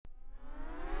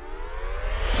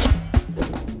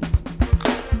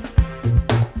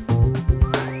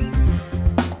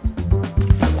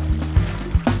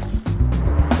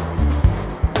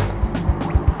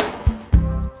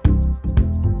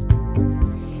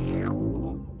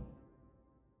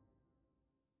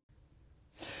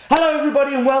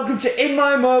everybody, and welcome to In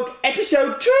My Mug,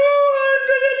 episode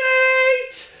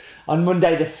 208, on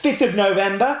Monday the 5th of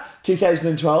November,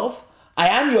 2012. I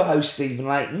am your host, Stephen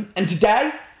Layton, and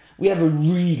today we have a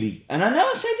really, and I know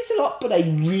I say this a lot, but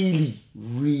a really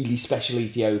special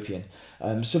Ethiopian.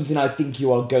 Something I think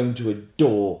you are going to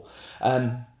adore.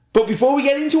 But before we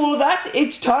get into all of that,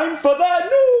 it's time for the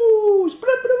news!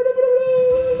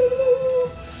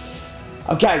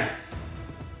 Okay.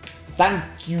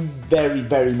 Thank you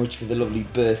very much for the lovely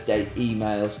birthday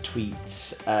emails,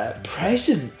 tweets,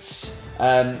 presents.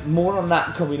 More on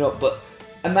that coming up, but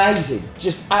amazing.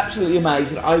 Just absolutely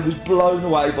amazing. I was blown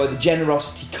away by the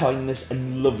generosity, kindness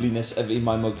and loveliness of In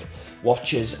My Mug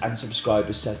watchers and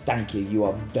subscribers, so thank you. You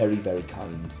are very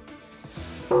kind.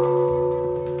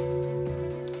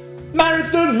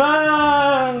 Marathon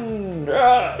Man!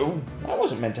 Oh, that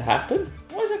wasn't meant to happen.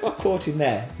 Why has I got caught in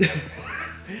there?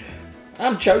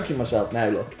 I'm choking myself now,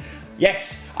 look.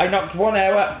 Yes, I knocked 1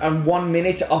 hour and 1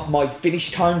 minute off my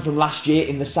finish time from last year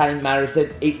in the same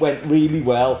marathon. It went really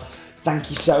well.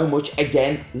 Thank you so much.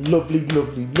 Again, lovely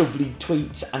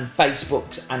tweets and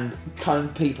Facebooks and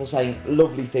kind people saying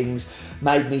lovely things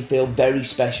made me feel very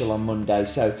special on Monday.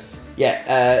 So,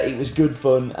 yeah, it was good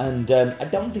fun, and I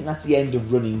don't think that's the end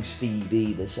of running Steve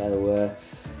either. So,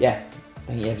 yeah,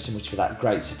 thank you ever so much for that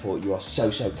great support. You are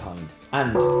so kind.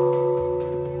 And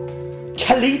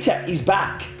Kalita is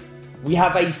back. We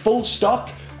have a full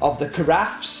stock of the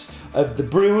carafes, of the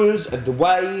brewers, of the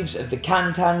waves, of the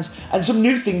cantans, and some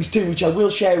new things too, which I will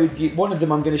share with you. One of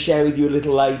them I'm going to share with you a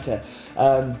little later.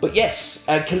 But yes,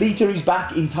 Kalita is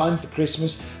back in time for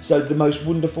Christmas, so the most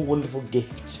wonderful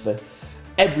gifts for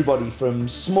everybody, from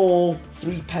small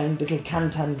 £3 little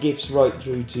cantan gifts right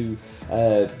through to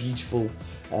beautiful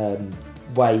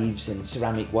waves and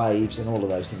ceramic waves and all of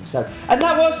those things. So, and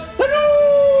that was the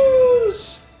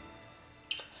news!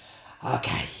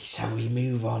 Okay, so we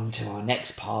move on to our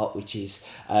next part, which is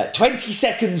 20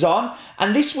 seconds on,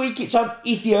 and this week it's on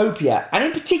Ethiopia, and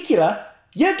in particular,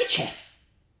 Yirgacheffe.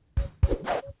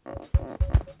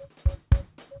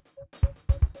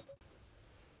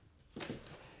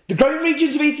 The growing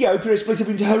regions of Ethiopia are split up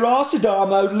into Harar,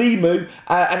 Sidamo, Limu,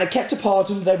 and are kept apart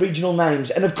under their regional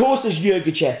names. And of course there's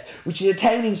Yirgacheffe, which is a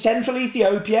town in central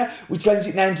Ethiopia, which lends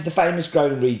its name to the famous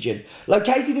growing region.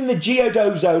 Located in the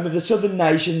Geodo zone of the southern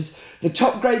nations, the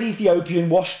top grade Ethiopian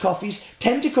washed coffees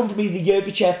tend to come from either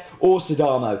Yirgacheffe or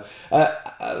Sidamo.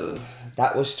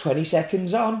 That was 20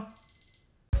 seconds on.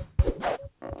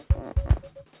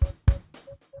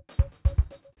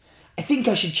 I think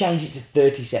I should change it to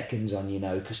 30 seconds on,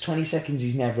 because 20 seconds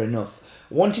is never enough.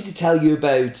 I wanted to tell you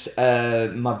about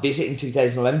my visit in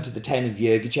 2011 to the town of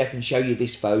Yirgacheffe and show you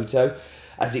this photo,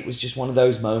 as it was just one of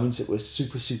those moments that was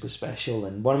super special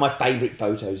and one of my favourite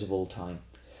photos of all time.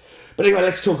 But anyway,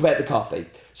 let's talk about the coffee.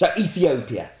 So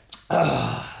Ethiopia,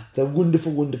 the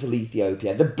wonderful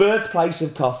Ethiopia, the birthplace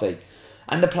of coffee.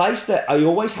 And the place that I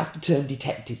always have to turn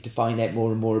detective to find out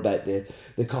more and more about the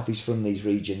coffees from these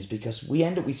regions, because we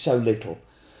end up with so little.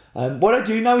 What I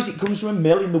do know is it comes from a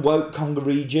mill in the Woke Congo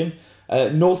region,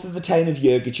 north of the town of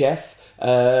Yirgacheffe,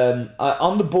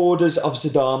 on the borders of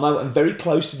Sidamo and very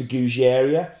close to the Guji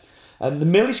area. The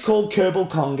mill is called Kerbal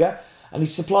Conga and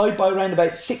is supplied by around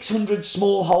about 600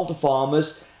 smallholder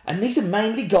farmers, and these are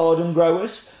mainly garden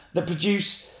growers that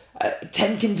produce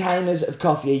 10 containers of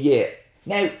coffee a year.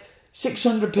 Now,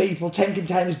 600 people, 10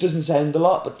 containers doesn't sound a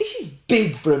lot, but this is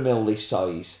big for a mill this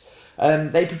size.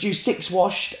 They produce 6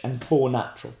 washed and 4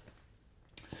 natural.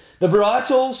 The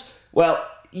varietals, well,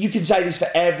 you can say this for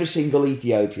every single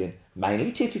Ethiopian.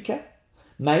 Mainly Typica,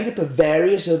 made up of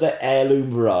various other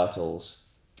heirloom varietals.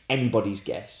 Anybody's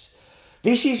guess.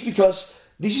 This is because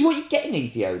this is what you get in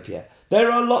Ethiopia.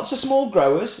 There are lots of small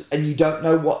growers, and you don't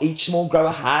know what each small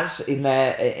grower has in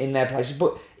their places.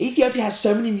 But Ethiopia has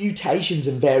so many mutations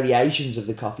and variations of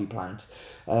the coffee plant.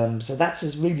 So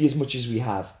that's really as much as we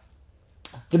have.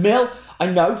 The mill, I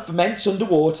know, ferments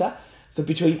underwater for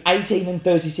between 18 and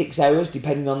 36 hours,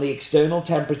 depending on the external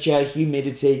temperature,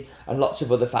 humidity, and lots of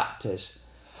other factors.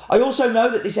 I also know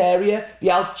that this area, the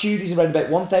altitude is around about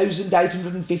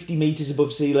 1,850 metres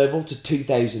above sea level to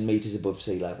 2,000 metres above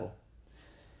sea level.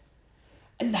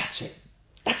 And that's it.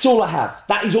 That's all I have.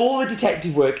 That is all the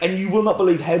detective work, and you will not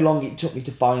believe how long it took me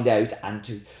to find out and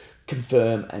to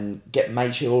confirm and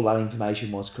make sure all that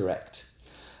information was correct.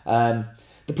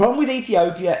 The problem with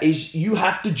Ethiopia is you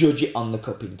have to judge it on the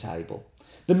cupping table.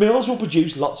 The mills will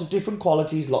produce lots of different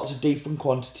qualities, lots of different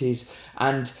quantities,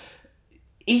 and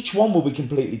each one will be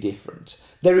completely different.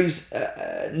 There is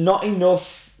not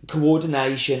enough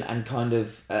coordination and kind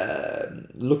of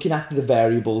looking after the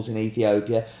variables in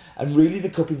Ethiopia. And really the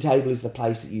cupping table is the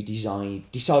place that you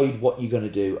decide what you're going to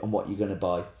do and what you're going to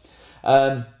buy.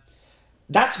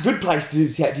 That's a good place to do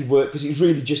detective work because it's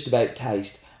really just about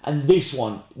taste. And this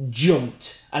one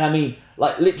jumped. And I mean,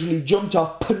 like literally jumped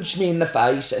off, punched me in the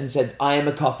face and said, I am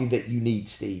a coffee that you need,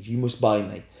 Steve. You must buy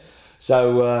me.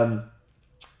 So,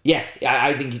 yeah,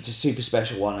 I think it's a super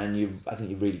special one, and I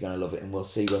think you're really going to love it, and we'll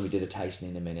see when we do the tasting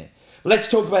in a minute. But let's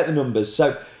talk about the numbers.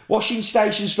 So, washing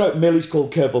station stroke mill is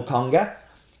called Kerbal Konga.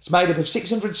 It's made up of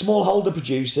 600 smallholder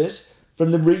producers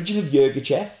from the region of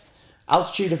Yirgacheffe,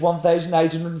 altitude of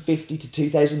 1,850 to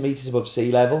 2,000 metres above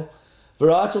sea level.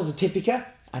 Varietals are Typica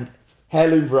and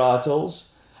heirloom varietals,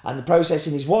 and the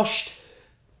processing is washed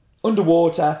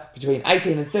underwater between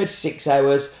 18 and 36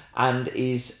 hours and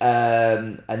is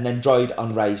and then dried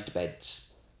on raised beds.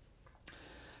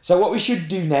 So what we should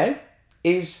do now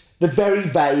is the very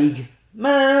vague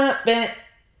map bit.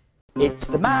 It's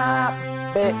the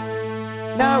map bit.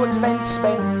 No expense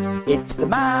spent. It's the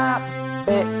map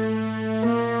bit.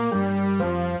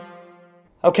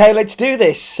 Okay, let's do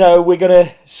this. So we're going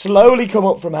to slowly come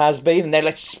up from has-been and then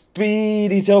let's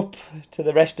speed it up to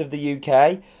the rest of the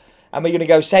UK. And we're going to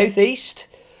go southeast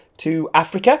to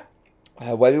Africa,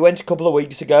 where we went a couple of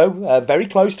weeks ago. Very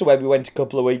close to where we went a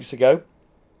couple of weeks ago.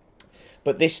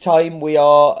 But this time we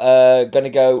are going to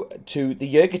go to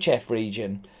the Yirgacheffe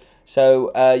region.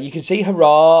 So you can see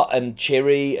Harar and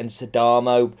Chiri and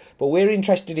Sidamo, but we're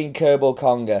interested in Kerbal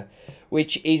Konga,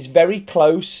 which is very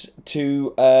close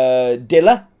to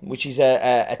Dilla, which is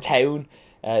a town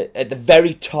at the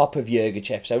very top of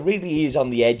Yirgacheffe. So it really is on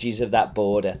the edges of that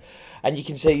border. And you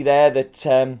can see there that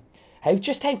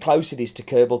how close it is to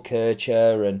Kerbal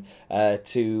Kircher and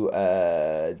to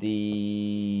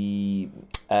the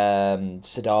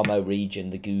Sidamo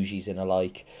region, the Gujis and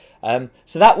alike.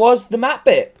 So that was the map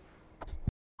bit.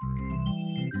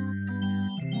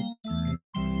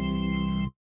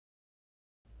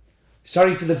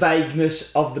 Sorry for the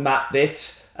vagueness of the map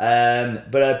bit,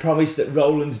 but I promise that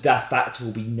Roland's daft fact will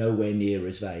be nowhere near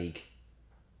as vague.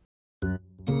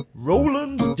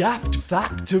 Roland's daft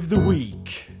fact of the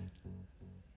week.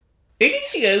 In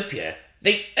Ethiopia,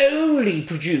 they only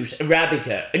produce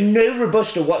Arabica and no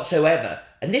Robusta whatsoever,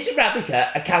 and this Arabica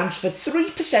accounts for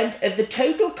 3% of the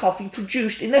total coffee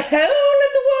produced in the whole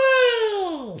of the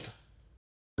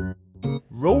world.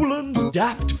 Roland's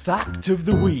daft fact of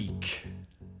the week.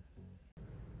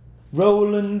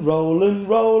 Roland, Roland,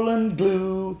 Roland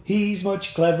Glue, he's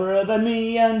much cleverer than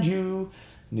me and you.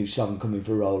 New song coming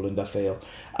for Roland, I feel.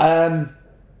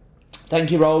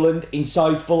 Thank you, Roland.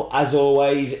 Insightful as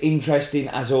always, interesting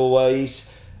as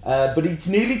always. But it's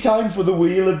nearly time for the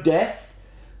Wheel of Death.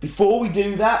 Before we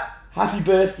do that, happy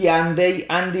birthday, Andy.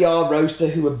 Andy, our roaster,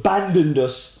 who abandoned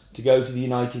us to go to the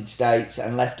United States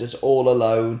and left us all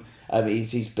alone.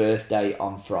 It's his birthday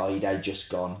on Friday, just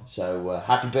gone. So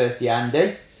happy birthday,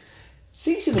 Andy.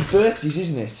 Season of birthdays,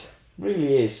 isn't it?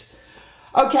 Really is.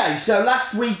 Okay, so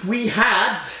last week we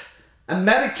had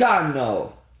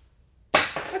Americano.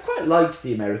 I quite liked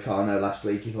the Americano last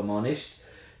week, if I'm honest.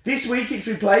 This week it's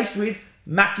replaced with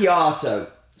Macchiato.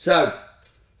 So,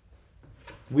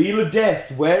 Wheel of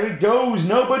Death, where it goes,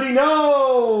 nobody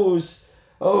knows.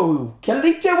 Oh,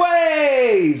 Kalita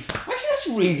Wave. Actually, that's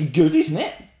really good, isn't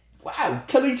it? Wow,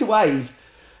 Kalita Wave.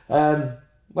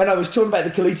 When I was talking about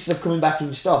the Kalita stuff coming back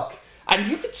in stock, and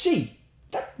you could see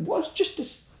that was just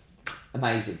as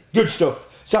amazing. Good stuff.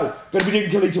 So, going to be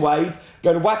doing Kalita Wave.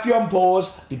 Going to whap you on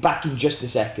pause. Be back in just a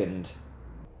second.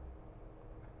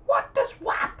 What does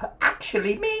WAP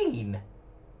actually mean?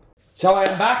 So I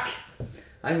am back.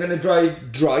 I'm going to dive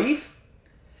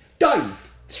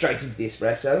straight into the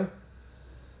espresso.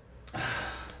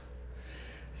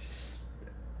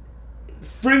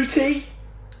 Fruity,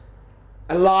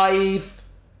 alive.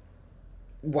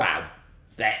 Wow.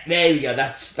 There we go.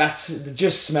 That's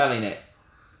just smelling it.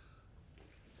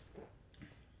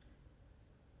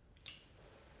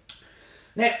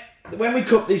 Now, when we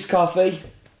cupped this coffee,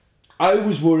 I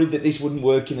was worried that this wouldn't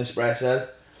work in espresso.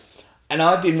 And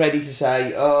I've been ready to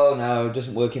say, oh no, it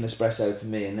doesn't work in espresso for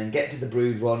me. And then get to the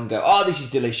brewed one and go, oh, this is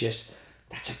delicious.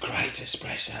 That's a great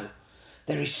espresso.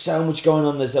 There is so much going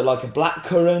on. There's like a black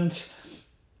currant.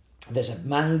 There's a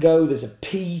mango. There's a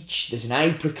peach. There's an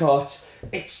apricot.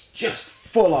 It's just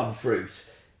full on fruit.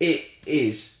 It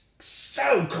is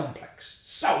so complex.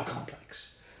 So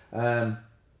complex.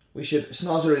 We should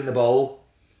snozzer in the bowl.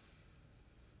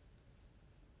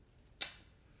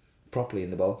 Properly in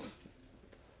the bowl.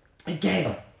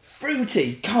 Again,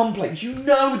 Fruity, complex. You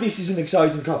know this is an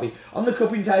exciting coffee. On the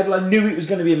cupping table, I knew it was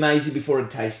going to be amazing before I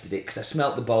tasted it because I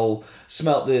smelt the bowl,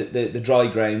 smelt the dry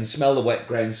ground, smelled the wet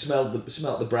ground, smelled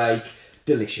the break.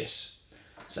 Delicious.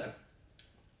 So,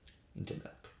 into milk.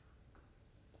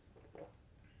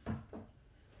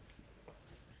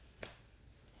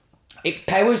 It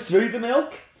powers through the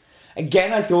milk.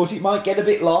 Again, I thought it might get a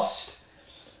bit lost.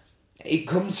 It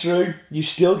comes through. You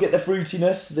still get the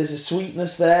fruitiness. There's a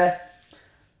sweetness there.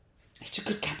 It's a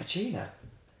good cappuccino.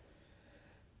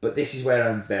 But this is where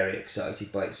I'm very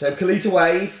excited by it. So Kalita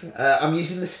Wave, I'm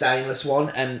using the stainless one.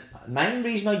 And the main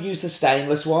reason I use the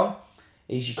stainless one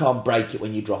is you can't break it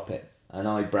when you drop it. And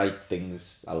I break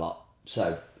things a lot.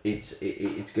 So it's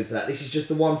good for that. This is just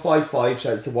the 155,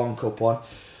 so it's the 1 cup one.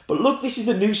 But look, this is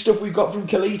the new stuff we've got from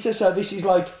Kalita. So this is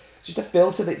like just a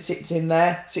filter that sits in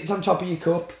there, sits on top of your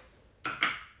cup.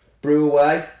 Brew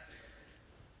away.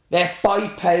 They're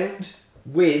 £5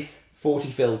 with 40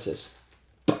 filters.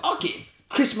 Bargain.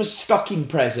 Christmas stocking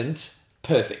present.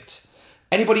 Perfect.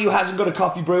 Anybody who hasn't got a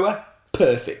coffee brewer?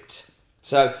 Perfect.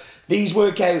 So these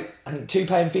work out, I think,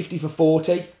 £2.50 for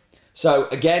 40. So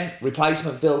again,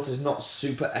 replacement filters, not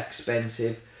super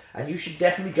expensive. And you should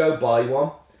definitely go buy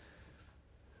one.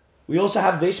 We also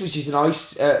have this, which is a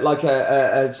nice, like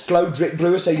a slow drip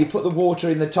brewer. So you put the water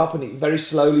in the top and it very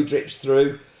slowly drips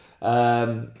through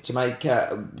to make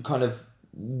kind of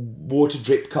water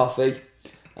drip coffee.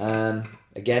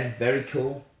 Again, very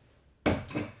cool.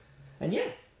 And yeah,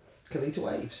 Kalita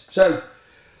Waves. So,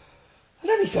 I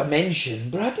don't know if I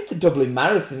mentioned, but I did the Dublin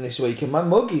Marathon this week and my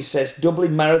muggy says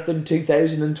Dublin Marathon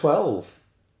 2012.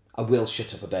 I will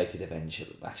shut up about it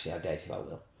eventually. Actually, I doubt if I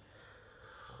will.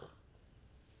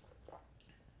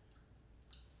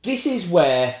 This is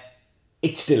where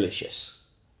it's delicious.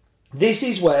 This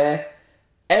is where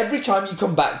every time you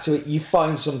come back to it, you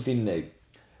find something new.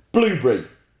 Blueberry,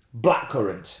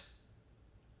 blackcurrant,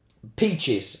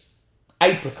 peaches,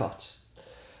 apricot.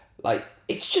 Like,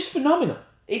 it's just phenomenal.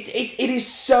 It is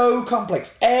so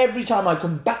complex. Every time I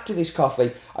come back to this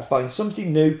coffee, I find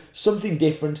something new, something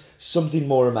different, something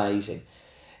more amazing.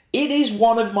 It is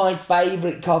one of my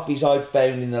favourite coffees I've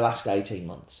found in the last 18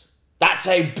 months. That's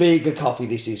how big a coffee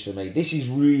this is for me. This is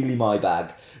really my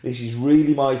bag. This is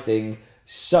really my thing.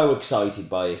 So excited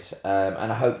by it.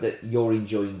 And I hope that you're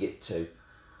enjoying it too.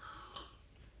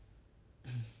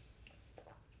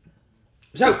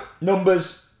 So,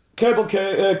 numbers. Kerbal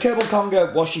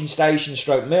Conga washing station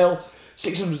stroke mill.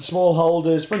 600 small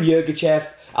holders from Yirgacheffe.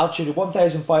 Altitude of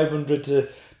 1,500 to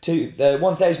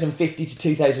 1,050 to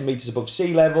 2,000 metres above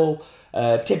sea level.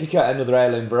 Typica and other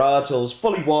heirloom varietals.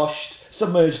 Fully washed.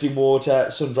 Submerged in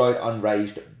water, sun-dried on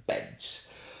raised beds.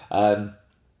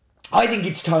 I think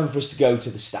it's time for us to go to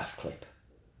the staff clip.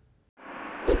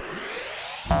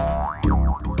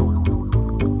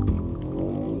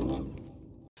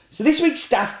 So this week's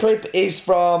staff clip is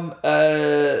from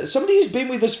somebody who's been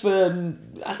with us for,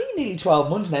 I think, nearly 12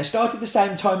 months now. Started the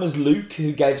same time as Luke,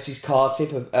 who gave us his car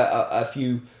tip a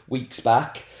few weeks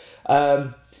back.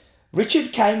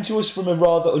 Richard came to us from a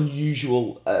rather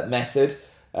unusual method.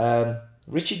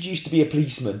 Richard used to be a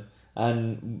policeman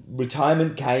and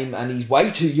retirement came and he's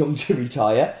way too young to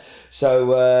retire,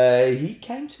 so he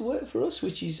came to work for us,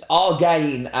 which is our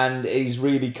gain and is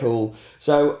really cool.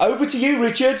 So over to you,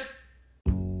 Richard.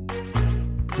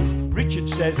 Richard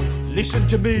says, listen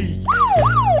to me.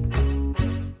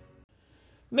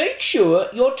 Make sure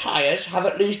your tyres have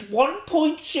at least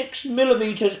 1.6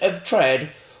 millimetres of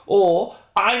tread or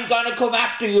I'm gonna come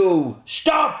after you.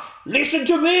 Stop! Listen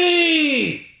to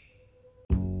me!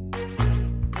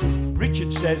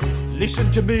 Richard says,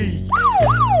 listen to me.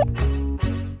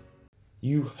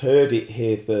 You heard it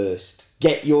here first.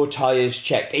 Get your tyres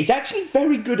checked. It's actually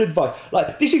very good advice.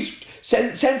 Like, this is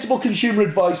sensible consumer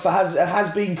advice for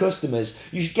has-been customers.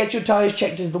 You should get your tyres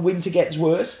checked as the winter gets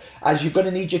worse, as you're going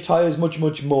to need your tyres much,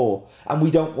 much more. And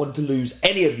we don't want to lose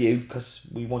any of you, because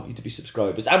we want you to be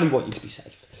subscribers, and we want you to be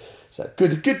safe. So,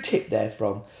 good tip there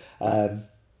from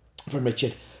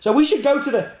Richard. So we should go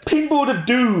to the Pinboard of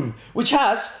Doom, which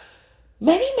has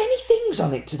many things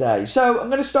on it today. So I'm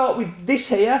going to start with this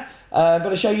here. I'm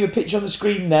going to show you a picture on the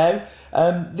screen now.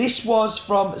 This was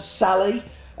from Sally.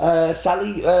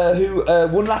 Who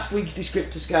won last week's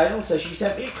Descriptor Scale. So she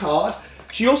sent me a card.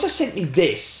 She also sent me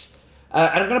this.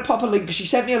 And I'm going to pop a link, because she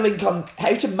sent me a link on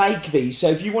how to make these. So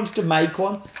if you wanted to make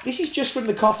one, this is just from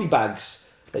the coffee bags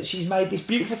that she's made, this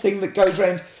beautiful thing that goes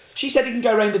round. She said it can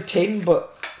go around a tin,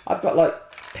 but I've got like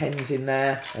pens in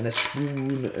there and a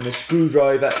spoon and a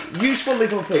screwdriver. Useful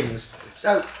little things.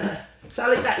 So,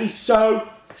 Sally, that is so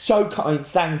kind.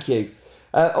 Thank you.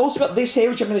 Also got this here,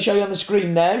 which I'm going to show you on the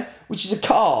screen now, which is a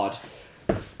card.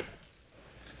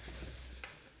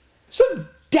 Some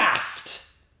daft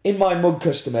in my mug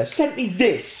customer sent me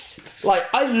this. Like,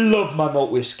 I love my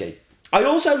malt whiskey. I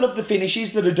also love the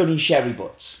finishes that are done in sherry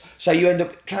butts. So you end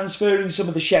up transferring some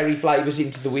of the sherry flavours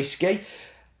into the whiskey.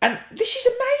 And this is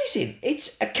amazing.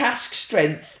 It's a cask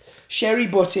strength, sherry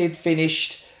butted,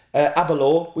 finished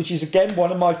Aberlour, which is again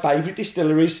one of my favourite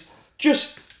distilleries.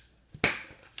 Just,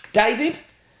 David,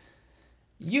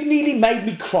 you nearly made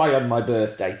me cry on my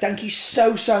birthday. Thank you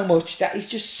so, so much. That is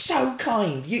just so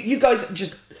kind. You guys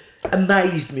just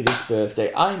amazed me this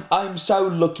birthday. I'm so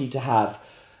lucky to have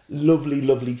lovely,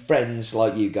 lovely friends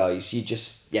like you guys. You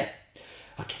just, yeah.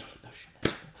 I get all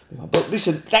emotional. But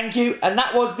listen, thank you. And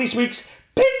that was this week's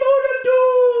Pinboard of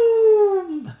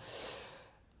Doom.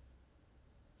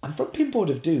 And from Pinboard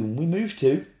of Doom, we move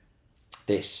to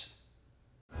this.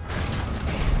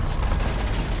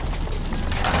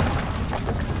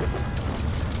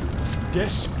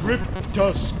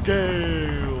 Descriptor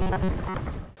scale.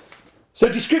 So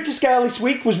Descriptor Scale this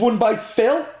week was won by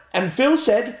Phil, and Phil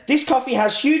said, this coffee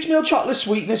has huge milk chocolate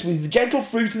sweetness with gentle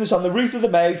fruitiness on the roof of the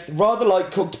mouth, rather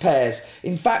like cooked pears.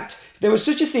 In fact, if there was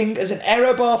such a thing as an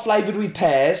Aero bar flavoured with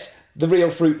pears, the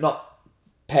real fruit, not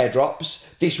pear drops,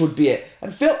 this would be it.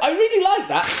 And Phil, I really like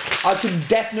that. I can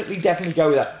definitely go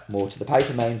with that. More to the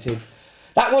paper mountain.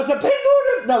 That was the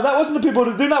Pinboard of... No, that wasn't the Pinboard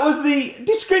of Doom, that was the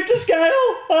Descriptor Scale.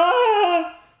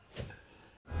 Ah!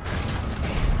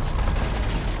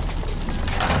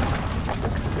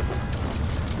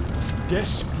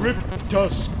 Descriptor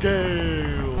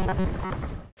scale.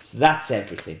 So that's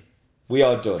everything. We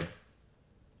are done.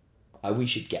 We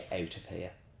should get out of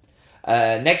here.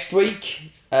 Next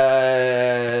week,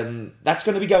 that's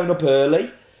going to be going up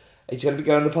early. It's going to be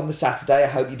going up on the Saturday. I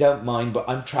hope you don't mind, but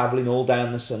I'm travelling all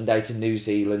down the Sunday to New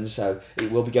Zealand, so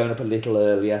it will be going up a little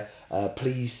earlier.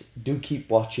 Please do keep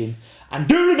watching. And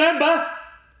do remember,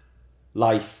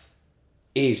 life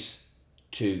is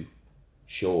too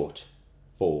short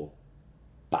for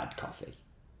bad coffee,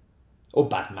 or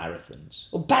bad marathons,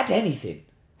 or bad anything.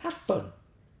 Have fun.